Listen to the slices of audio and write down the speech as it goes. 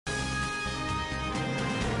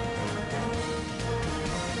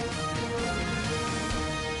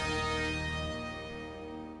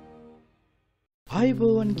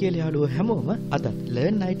ආයිබෝවන් කියලා යාළුවෝ හැමෝම අද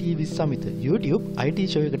Learn IT with Samitha YouTube IT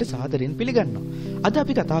show එකට සාදරයෙන් පිළිගන්නවා. අද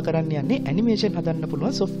අපි කතා කරන්න යන්නේ ඇනිමේෂන් හදන්න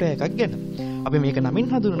පුළුවන් software එකක් ගැන. අපි මේක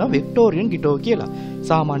නමින් හඳුන්වනවා Vectorian Giotto කියලා.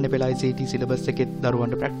 සාමාන්‍ය පෙළ ICT syllabus එකේ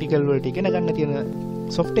දරුවන්ට practical වලට ඉගෙන ගන්න තියෙන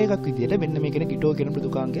software එකක් විදියට මෙන්න මේකේ Giotto කියන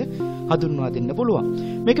මෘදුකාංගය හඳුන්වා දෙන්න පුළුවන්.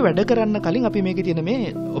 මේක වැඩ කරන්න කලින් අපි මේකේ තියෙන මේ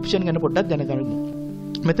option ගැන පොඩ්ඩක් දැනගමු.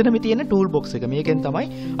 මෙතන මේ තියෙන tool box එක මේකෙන් තමයි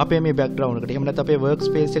අපේ මේ background එකට එහෙම නැත්නම් අපේ work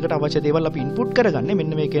space එකට අවශ්‍ය දේවල් අපි input කරගන්නේ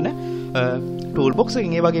මෙන්න මේකේන tool box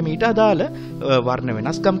එකෙන්. ඒ වගේම ඊට අදාළ වර්ණ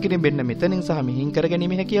වෙනස්කම් කිරීම මෙන්න මෙතනින් සහ මෙහින්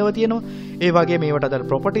කරගැනීමේ හැකියාව තියෙනවා. ඒ වගේම මේවට අදාළ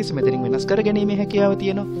properties මෙතනින් වෙනස් කරගැනීමේ හැකියාව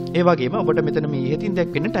තියෙනවා. ඒ වගේම ඔබට මෙතන මේ ඉහතින්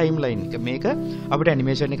දැක්වෙන timeline එක මේක අපිට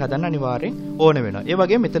animation එක හදන්න අනිවාර්යෙන් ඕන වෙනවා. ඒ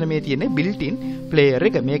වගේම මෙතන මේ තියෙන built in player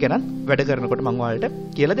එක මේක නම් වැඩ කරනකොට මම ඔයාලට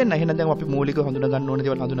කියලා දෙන්න. එහෙනම් දැන් අපි මූලිකව හඳුනා ගන්න ඕන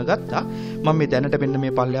දේවල් හඳුනාගත්තා. මම මේ දැනට මෙන්න මේ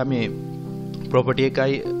පල්ලෙහා මේ property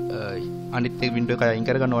එකයි අනිත් එක window එකයි අයින්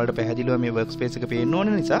කරගන්න ඔයාලට පැහැදිලිව මේ workspace එක පේන්න ඕන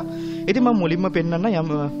නිසා ඉතින් මම මුලින්ම පෙන්නන්න යම්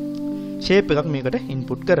shape එකක් මේකට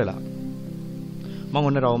input කරලා මම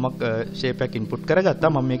ඔන්න රවුමක් shape එකක් input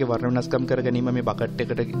කරගත්තා. මම මේකේ වර්ණ වෙනස්කම් කර ගැනීම මේ bucket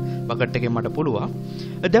එකෙන් මට පුළුවන්.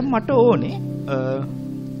 දැන් මට ඕනේ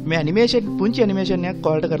මේ animation පුංචි animation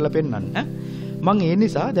එකක් ඔයාලට කරලා පෙන්නන්න. මම ඒ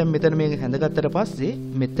නිසා දැන් මෙතන මේක හැඳගත්තට පස්සේ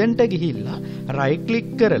මෙතෙන්ට ගිහිල්ලා right click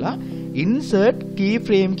කරලා insert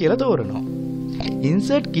keyframe කියලා තෝරනවා.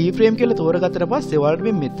 insert keyframe කියලා තෝරගත්තට පස්සේ ඔයාලට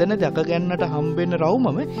මේ මෙතන දැක ගන්නට හම්බෙන්න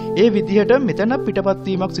රවුමම ඒ විදිහට මෙතන පිටපත්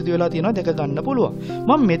වීමක් සිදු වෙලා තියෙනවා දැක ගන්න පුළුවන්.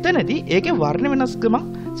 මම මෙතනදී ඒකේ වර්ණ වෙනස්කම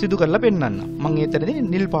සිදු කරලා පෙන්නන්නම්. මම එතනදී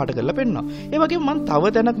නිල් පාට කරලා පෙන්නනවා. ඒ වගේම මම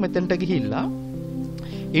තව තැනක් මෙතනට ගිහිල්ලා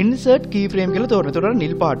insert keyframe කියලා තෝරන. ඒතකොට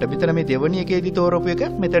නිල් පාට මෙතන මේ දෙවණි එකේදී තෝරපු එක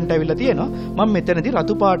මෙතනට ඇවිල්ලා තියෙනවා. මම මෙතනදී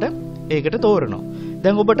රතු පාට ඒකට තෝරනවා.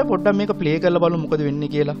 දැන් ඔබට පොඩ්ඩක් මේක play කරලා බලමු මොකද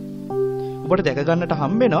වෙන්නේ කියලා. ඔබට දැක ගන්නට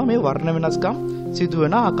හම්බෙනවා මේ වර්ණ වෙනස්කම්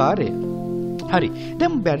සිදුවන ආකාරය. හරි.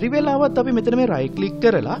 දැන් බැරි වෙලාවත් අපි මෙතන මේ right click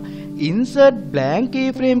කරලා insert blank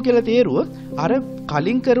keyframe කියලා තේරුවොත් අර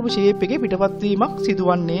කලින් කරපු shape එකේ පිටපත් වීමක්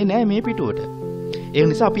සිදුවන්නේ නැහැ මේ පිටුවට. ඒ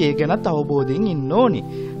නිසා අපි ඒ ගැනත් අවබෝධයෙන් ඉන්න ඕනි.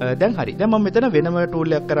 දැන් හරි. දැන් මම මෙතන වෙනම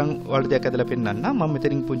tool එකක් කරන් ඔයාලට දෙයක් ඇදලා පෙන්නන්නම්. මම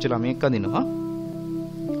මෙතනින් පුංචි ළමයෙක් අඳිනවා.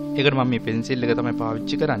 ඒකට මම මේ pencil එක තමයි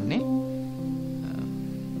පාවිච්චි කරන්නේ.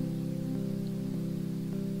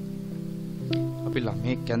 අපි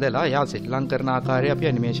ළමයෙක් ඇඳලා එයා සෙල්ලම් කරන ආකාරය අපි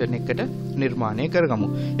ඇනිමේෂන් එකකට නිර්මාණය කරගමු.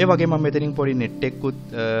 ඒ වගේ මම මෙතනින් පොඩි net එකකුත්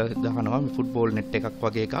දානවා. මේ ෆුට්බෝල් net එකක්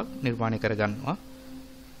වගේ එකක් නිර්මාණය කරගන්නවා.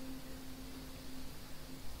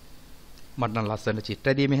 මට නම් ලස්සන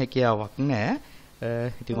චිත්‍ර දීමේ හැකියාවක් නැහැ.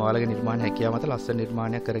 ඉතින් ඔයාලගේ නිර්මාණ හැකියාව මත ලස්සන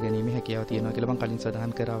නිර්මාණයක් කරගැනීමේ හැකියාව තියෙනවා කියලා මම කලින්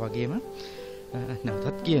සඳහන් කරා වගේම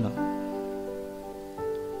නැවතත් කියනවා.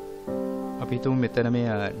 අපි හිතමු මෙතන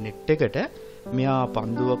මේ net එකට මෙයා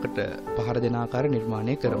පන්දුවකට පහර දෙන ආකාරය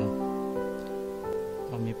නිර්මාණය කරමු.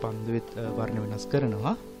 මම මේ පන්දුවේ වර්ණ වෙනස්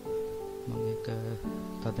කරනවා. මම ඒක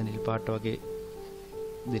තද නිල් පාට වගේ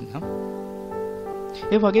දෙන්නම්.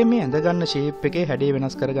 ඒ වගේ මේ ඇඳ ගන්න shape එකේ හැඩය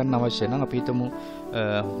වෙනස් කරගන්න අවශ්‍ය නම් අපි හිතමු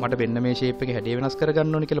මට වෙන්න මේ shape එකේ හැඩය වෙනස්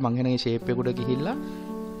කරගන්න ඕනේ කියලා මම එහෙනම් මේ shape එක උඩ ගිහිල්ලා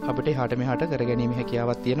අපිට එහාට මෙහාට කරගැනීමේ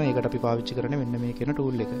හැකියාවක් තියෙනවා. ඒකට අපි පාවිච්චි කරන්නේ මෙන්න මේ කියන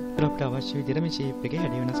tool එක. අපිට අවශ්‍ය විදිහට මේ shape එකේ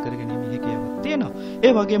හැඩය වෙනස් කරගැනීමේ හැකියාවක් තියෙනවා.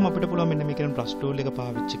 ඒ වගේම අපිට පුළුවන් මෙන්න මේ කියන brush tool එක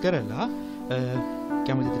පාවිච්චි කරලා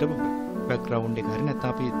කැමති විදිහට background එක හරි නැත්නම්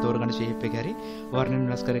අපි තෝරගන්න shape එක හරි වර්ණ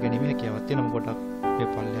වෙනස් කරගැනීමේ හැකියාවක් තියෙනවා. පොඩක් මේ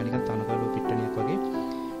පල්ලෙහා නිකන් තනකලු පිට්ටනියක් වගේ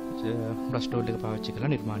brush tool එක පාවිච්චි කරලා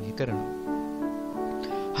නිර්මාණය කරනවා.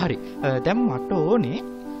 හරි. දැන් මට ඕනේ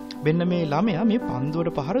මෙන්න මේ ළමයා මේ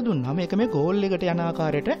පන්දුවට පහර දුන්නාම ඒක මේ ගෝල් එකට යන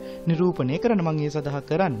ආකාරයට නිරූපණය කරන්න මම ඒ සඳහා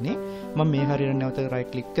කරන්නේ මම මේ හරියට නැවත right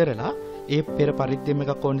click කරලා ඒ පෙර පරිද්දෙම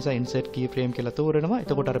එකක් ඕන නිසා insert keyframe කියලා තෝරනවා.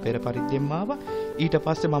 එතකොට අර පෙර පරිද්දෙම ආවා. ඊට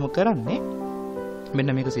පස්සේ මම කරන්නේ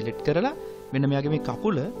මෙන්න මේක select කරලා මෙන්න මෙයාගේ මේ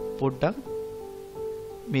කකුල පොඩ්ඩක්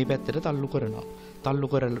මේ පැත්තට තල්ලු කරනවා. තල්ලු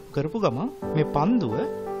කරපු ගමන් මේ පන්දුව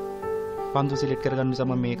select කරගන්න නිසා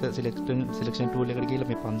මම මේක selection tool එකට ගිහලා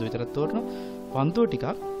මේ පන්දුව විතරක් තෝරනවා. පන්දුව ටිකක්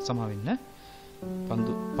සමා වෙන්න.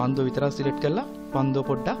 පන්දුව විතරක් select කරලා පන්දුව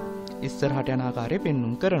පොඩ්ඩක් ඉස්සරහට යන ආකාරය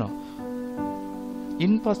පෙන්වුම් කරනවා.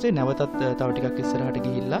 ඉන්පස්සේ නැවතත් තව ටිකක් ඉස්සරහට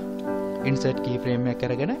ගිහිල්ලා insert keyframe එකක්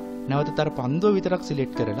අරගෙන නැවතත් අර පන්දුව විතරක්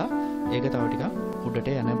select කරලා ඒක තව ටිකක් උඩට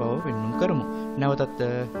යන බව පෙන්වුම් කරමු. නැවතත්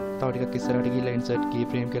තව ටිකක් ඉස්සරහට ගිහිල්ලා insert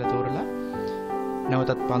keyframe කියලා තෝරලා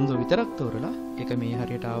නැවතත් පන්දුව විතරක් තෝරලා ඒක මේ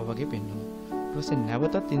හරියට ආවා වගේ පෙන්වනවා. ඊට පස්සේ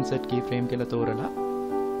නැවතත් insert keyframe කියලා තෝරලා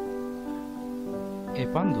ඒ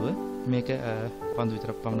පන්දුව මේක පන්දුව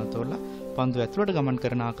විතරක් පමණ තෝරලා පන්දුව ඇතුළට ගමන්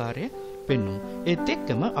කරන ආකාරය පෙන්වමු. ඒත්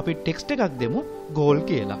එක්කම අපි ටෙක්ස්ට් එකක් දෙමු goal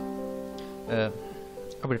කියලා.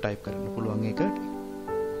 අපිට ටයිප් කරන්න පුළුවන් ඒකට.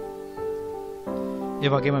 ඒ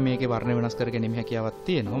වගේම මේකේ වර්ණ වෙනස් කර ගැනීම හැකියාවක්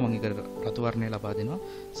තියෙනවා. මම ඒකට රතු වර්ණය ලබා දෙනවා.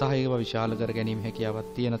 සහ ඒකව විශාල කර ගැනීම හැකියාවක්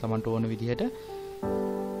තියෙන තමන්ට ඕන විදිහට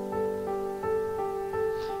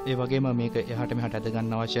ඒ වගේම මේක එහාට මෙහාට ඇද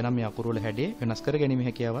ගන්න අවශ්‍ය නම් මේ අකුරු වල හැඩය වෙනස් කර ගැනීම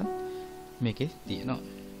හැකියාවක් මේකේ තියෙනවා.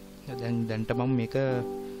 දැන්ට මම මේක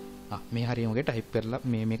මේ හරියම වගේ ටයිප් කරලා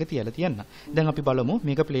මේක තියලා තියන්න. දැන් අපි බලමු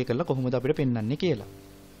මේක ප්ලේ කරලා කොහොමද අපිට පෙන්වන්නේ කියලා.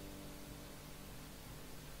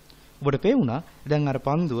 ඔබට පේුණා දැන් අර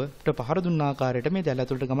පන්දුවට පහර දුන්න ආකාරයට මේ දැල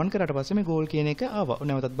ඇතුළට ගමන් කරාට පස්සේ මේ ගෝල් කියන එක ආවා.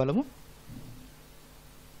 නැවතත් බලමු.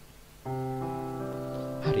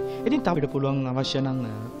 හරි. ඉතින් අපිට පුළුවන් අවශ්‍ය නම්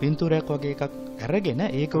පින්තූරයක් වගේ එකක් අරගෙන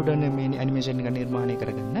ඒක උඩ මේ ඇනිමේෂන් එක නිර්මාණය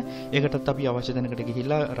කරගන්න. ඒකටත් අපි අවශ්‍ය තැනකට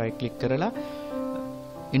ගිහිල්ලා රයිට් ක්ලික් කරලා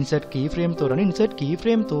insert keyframe තෝරන්න. insert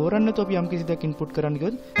keyframe තෝරන්න તો අපි යම් කිසි දෙයක් input කරන්න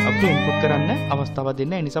ගියොත් අපිට input කරන්න අවස්ථාවක්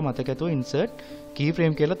දෙන්නේ නැහැ. ඒ නිසා මතක ඇතුව insert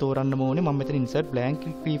keyframe කියලා තෝරන්න ඕනේ. මම මෙතන insert blank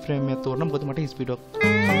keyframe එක තෝරනවා. මොකද මට speed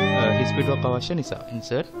එක අවශ්‍ය නිසා.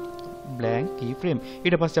 insert blank keyframe.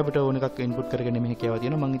 ඊට පස්සේ අපිට ඕන එකක් input කරගෙන මේ හැකියාව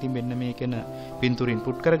තියෙනවා. මම ඉතින් මෙන්න මේකන පින්තූර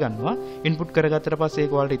input කරගන්නවා. input කරගත්තට පස්සේ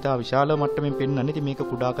ඒක වලට ඉතා විශාල මට්ටමින් පෙන්වන්නේ. ඉතින් මේක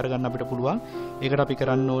කුඩා කරගන්න අපිට පුළුවන්. ඒකට අපි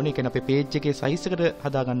කරන්න ඕනේ, ඒ කියන්නේ අපේ page එකේ size එකට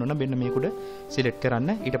හදා ගන්න ඕන. මෙන්න මේක උඩ select කරන්න.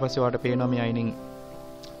 ඊට පස්සේ ඔයාලට පේනවා මේ අයිනින්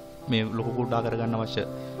මේ ලොකු කුඩා කරගන්න අවශ්‍ය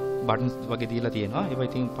buttons වගේ දීලා තියෙනවා. ඒවා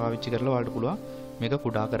ඉතින් පාවිච්චි කරලා ඔයාලට පුළුවන් මේක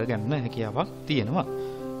කුඩා කරගන්න හැකියාවක් තියෙනවා.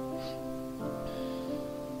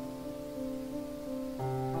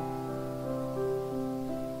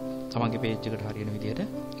 තමන්ගේ page එකට හරියන විදිහට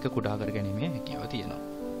ඒක කුඩා කර ගැනීමේ හැකියාව තියෙනවා.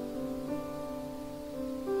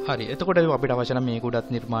 හරි. එතකොට අපිට අවශ්‍ය නම් මේක උඩත්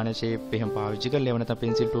නිර්මාණ shape එහෙම පාවිච්චි කරලා එව නැත්නම්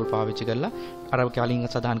pencil tool පාවිච්චි කරලා අර කලින්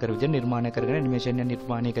සඳහන් කර විදිහට නිර්මාණය කරගෙන animation එක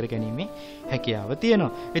නිර්මාණය කර ගැනීමේ හැකියාව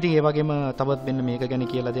තියෙනවා. ඉතින් ඒ වගේම තවත් මෙන්න මේක ගැන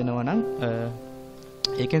කියලා දෙනවා නම්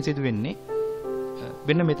ඒකෙන් සිදු වෙන්නේ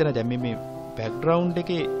මෙන්න මෙතන දැන් මේ background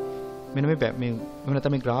එකේ මෙන්න මේ වෙන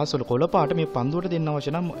තමයි ග්‍රාස් වල කොළ පාට මේ පන්දුවට දෙන්න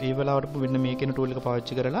අවශ්‍ය නම් ඒ වෙලාවට මෙන්න මේ කියන ටූල් එක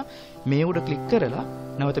පාවිච්චි කරලා මේ උඩ ක්ලික් කරලා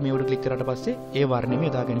නැවත මේ උඩ ක්ලික් කරාට පස්සේ ඒ වර්ණෙම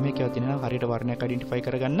යොදා ගැනීම කියලා තියෙනවා. හරියට වර්ණයක් අයිඩෙන්ටිෆයි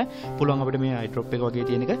කරගන්න පුළුවන් අපිට මේ අයිඩ්‍රොප් එක වගේ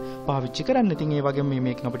තියෙන එක පාවිච්චි කරන්න. ඉතින් ඒ වගේම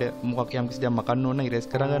මේකෙන් අපිට මොකක් යම් කිසි දෙයක් මකන්න ඕන, ඉරේස්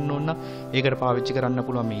කරගන්න ඕන, ඒකට පාවිච්චි කරන්න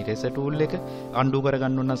පුළුවන් මේ ඉරේසර් ටූල් එක. අන්ඩු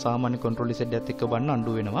කරගන්න ඕන සාමාන්‍ය කන්ට්‍රෝල් Z එකත් එක්ක බලන්න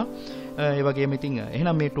අන්ඩු වෙනවා. ඒ වගේම ඉතින්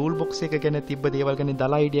එහෙනම් මේ ටූල් බොක්ස් එක ගැන තිබ්බ දේවල් ගැන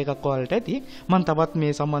දලා අයිඩියා එකක් ඔයාලට ඇති. මම තවත්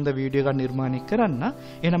මේ සම්බන්ධ වීඩියෝ එකක් නිර්මාණය කරන්න.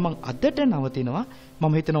 එහෙනම් මම අදට නවතිනවා.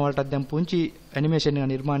 මම හිතනවා ඔයාලටත් දැන් පුංචි ඇනිමේෂන් එක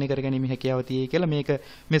නිර්මාණය කරගැනීමේ හැකියාව තියෙයි කියලා. මේක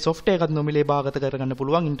මේ software එකත් නොමිලේ භාගත කරගන්න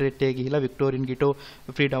පුළුවන්. ඉන්ටර්නෙට් එකේ ගිහිලා Vectorian Giotto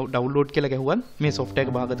free download කියලා ගැහුවත් මේ software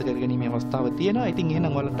එක භාගත කරගැනීමේ අවස්ථාව තියෙනවා. ඉතින්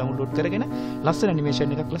එහෙනම් ඔයාලා download කරගෙන ලස්සන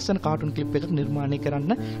ඇනිමේෂන් එකක්, ලස්සන කාටුන් ක්ලිප් එකක් නිර්මාණය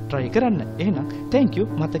කරන්න try කරන්න. එහෙනම් thank you.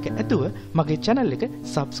 මතක ඇතුව මගේ channel එක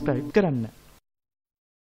subscribe කරන්න.